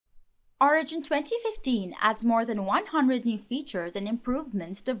Origin 2015 adds more than 100 new features and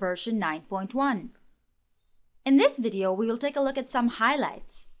improvements to version 9.1. In this video, we will take a look at some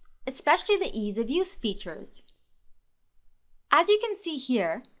highlights, especially the ease of use features. As you can see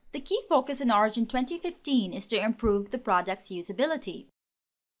here, the key focus in Origin 2015 is to improve the product's usability.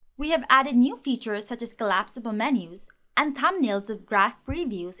 We have added new features such as collapsible menus and thumbnails of graph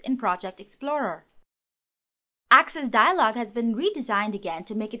previews in Project Explorer. Access Dialog has been redesigned again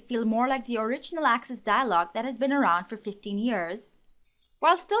to make it feel more like the original Access Dialog that has been around for 15 years,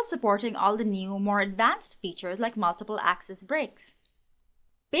 while still supporting all the new, more advanced features like multiple access breaks.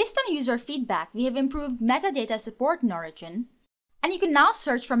 Based on user feedback, we have improved metadata support in Origin, and you can now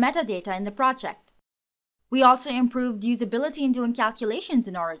search for metadata in the project. We also improved usability in doing calculations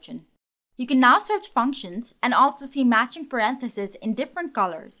in Origin. You can now search functions and also see matching parentheses in different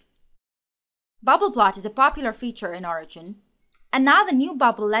colors. Bubble plot is a popular feature in Origin, and now the new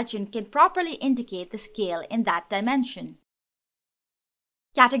bubble legend can properly indicate the scale in that dimension.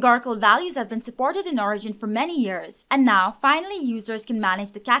 Categorical values have been supported in Origin for many years, and now finally users can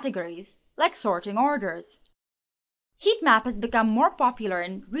manage the categories, like sorting orders. Heat map has become more popular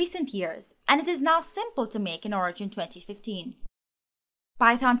in recent years, and it is now simple to make in Origin 2015.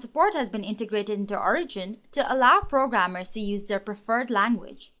 Python support has been integrated into Origin to allow programmers to use their preferred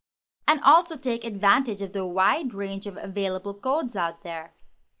language, and also take advantage of the wide range of available codes out there.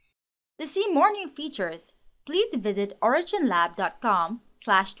 To see more new features, please visit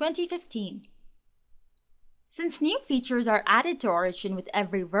originlab.com/2015. Since new features are added to Origin with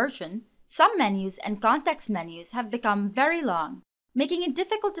every version, some menus and context menus have become very long, making it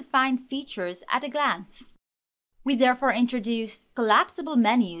difficult to find features at a glance. We therefore introduced collapsible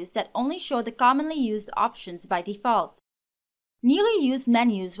menus that only show the commonly used options by default. Newly used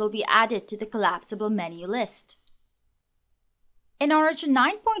menus will be added to the collapsible menu list. In Origin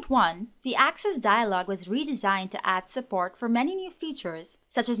 9.1, the Access Dialog was redesigned to add support for many new features,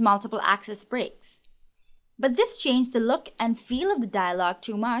 such as multiple access breaks. But this changed the look and feel of the dialog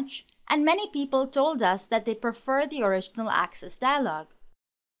too much, and many people told us that they prefer the original Access Dialog.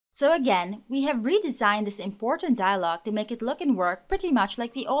 So again, we have redesigned this important dialog to make it look and work pretty much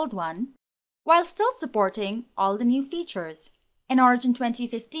like the old one, while still supporting all the new features. In Origin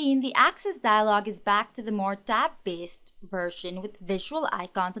 2015, the Access Dialog is back to the more tab-based version with visual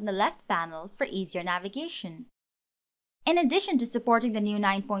icons on the left panel for easier navigation. In addition to supporting the new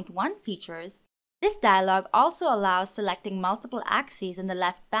 9.1 features, this dialog also allows selecting multiple axes on the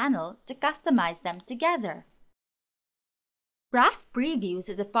left panel to customize them together. Graph previews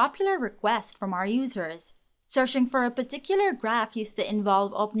is a popular request from our users. Searching for a particular graph used to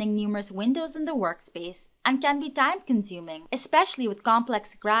involve opening numerous windows in the workspace and can be time-consuming, especially with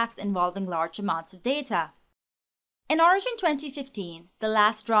complex graphs involving large amounts of data. In Origin 2015, the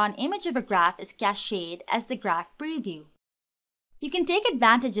last drawn image of a graph is cached as the graph preview. You can take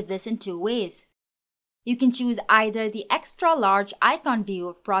advantage of this in two ways. You can choose either the extra large icon view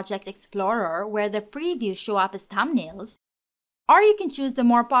of Project Explorer where the previews show up as thumbnails, or you can choose the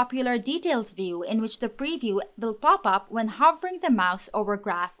more popular Details view in which the preview will pop up when hovering the mouse over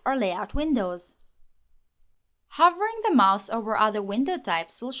graph or layout windows. Hovering the mouse over other window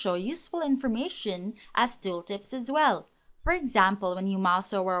types will show useful information as tooltips as well. For example, when you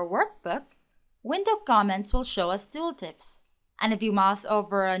mouse over a workbook, window comments will show as tooltips. And if you mouse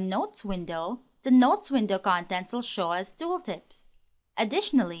over a notes window, the notes window contents will show as tooltips.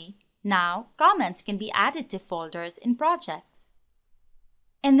 Additionally, now comments can be added to folders in projects.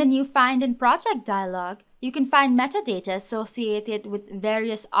 In the new Find in Project dialog, you can find metadata associated with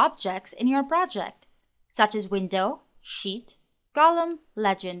various objects in your project, such as window, sheet, column,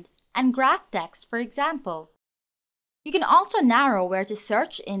 legend, and graph text, for example. You can also narrow where to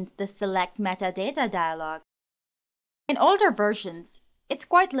search in the Select Metadata dialog. In older versions, it's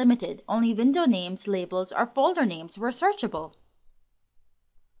quite limited, only window names, labels, or folder names were searchable.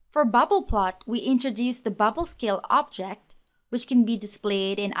 For bubble plot, we introduced the bubble scale object, which can be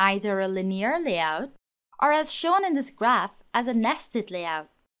displayed in either a linear layout or, as shown in this graph, as a nested layout.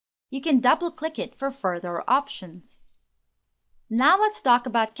 You can double-click it for further options. Now let's talk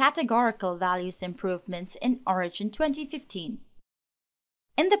about categorical values improvements in Origin 2015.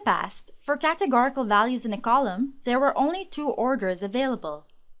 In the past, for categorical values in a column, there were only two orders available,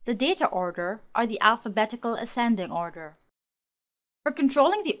 the data order or the alphabetical ascending order. For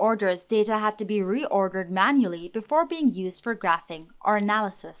controlling the orders, data had to be reordered manually before being used for graphing or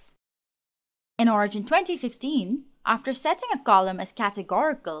analysis. In Origin 2015, after setting a column as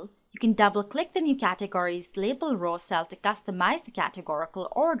categorical, you can double-click the new category's label row cell to customize the categorical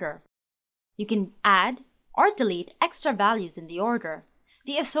order. You can add or delete extra values in the order.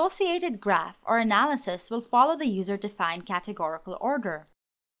 the associated graph or analysis will follow the user-defined categorical order.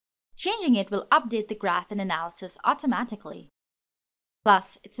 Changing it will update the graph and analysis automatically.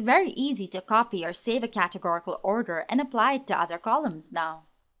 Plus, it's very easy to copy or save a categorical order and apply it to other columns now.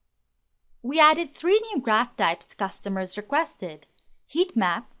 We added 3 new graph types customers requested: heat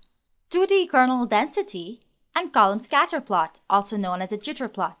map, 2D kernel density, and column scatter plot, also known as a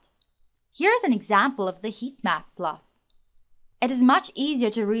jitter plot. Here's an example of the heat map plot. It is much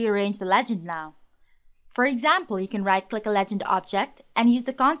easier to rearrange the legend now. For example, you can right-click a legend object and use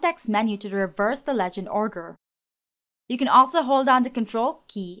the context menu to reverse the legend order. You can also hold down the Control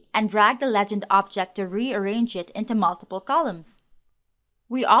key and drag the legend object to rearrange it into multiple columns.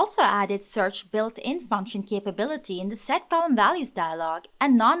 We also added search built-in function capability in the Set Column Values dialog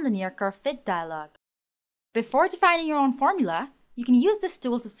and Nonlinear Curve Fit dialog. Before defining your own formula, you can use this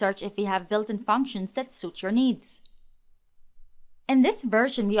tool to search if you have built-in functions that suit your needs. In this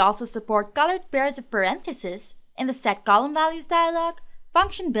version, we also support colored pairs of parentheses in the Set Column Values dialog,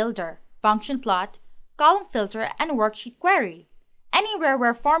 Function Builder, Function Plot, Column Filter, and Worksheet Query, anywhere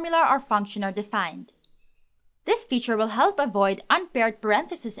where formula or function are defined. This feature will help avoid unpaired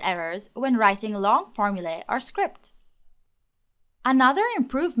parenthesis errors when writing long formulae or script. Another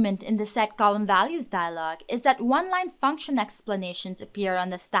improvement in the Set Column Values dialog is that one-line function explanations appear on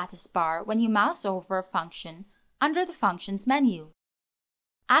the status bar when you mouse over a function under the Functions menu.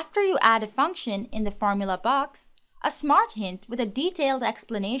 After you add a function in the formula box, a smart hint with a detailed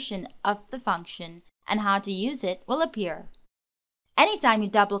explanation of the function and how to use it will appear. Anytime you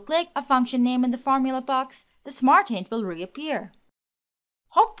double-click a function name in the formula box, the smart hint will reappear.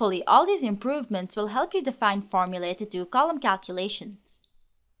 Hopefully, all these improvements will help you define formulae to do column calculations.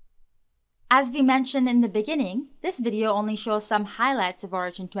 As we mentioned in the beginning, this video only shows some highlights of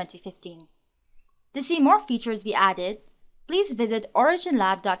Origin 2015. To see more features we added, please visit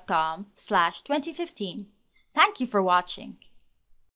originlab.com/2015. Thank you for watching.